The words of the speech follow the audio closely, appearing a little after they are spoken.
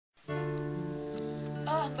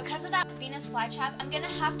because of that Venus flytrap, I'm gonna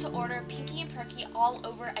have to order Pinky and Perky all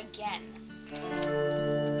over again.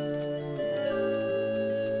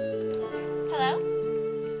 Hello?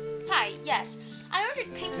 Hi, yes. I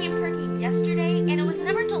ordered Pinky and Perky yesterday, and it was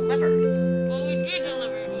never delivered. Well, we did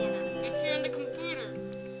deliver an order. It's here on the computer.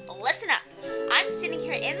 Listen up. I'm sitting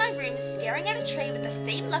here in my room staring at a tray with the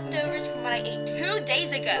same leftovers from what I ate 2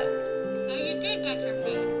 days ago. So you did get your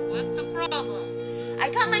food. What's the problem? I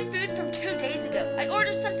got my food from 2 days ago. I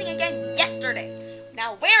ordered something again yesterday.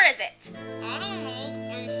 Now where is it? I don't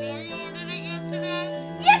know. Are you sure you ordered it yesterday?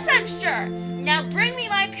 Yes, I'm sure. Now bring me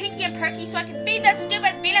my Pinky and Perky so I can feed that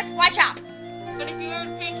stupid Venus flytrap. But if you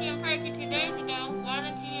ordered Pinky and Perky 2 days ago, why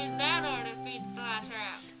didn't you use that order to feed the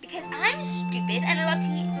flytrap? Because I'm stupid and I love to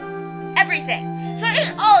eat everything. So I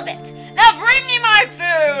ate all of it. Now bring me my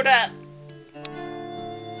food.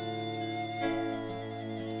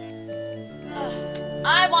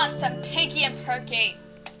 I want some Pinky and Perky.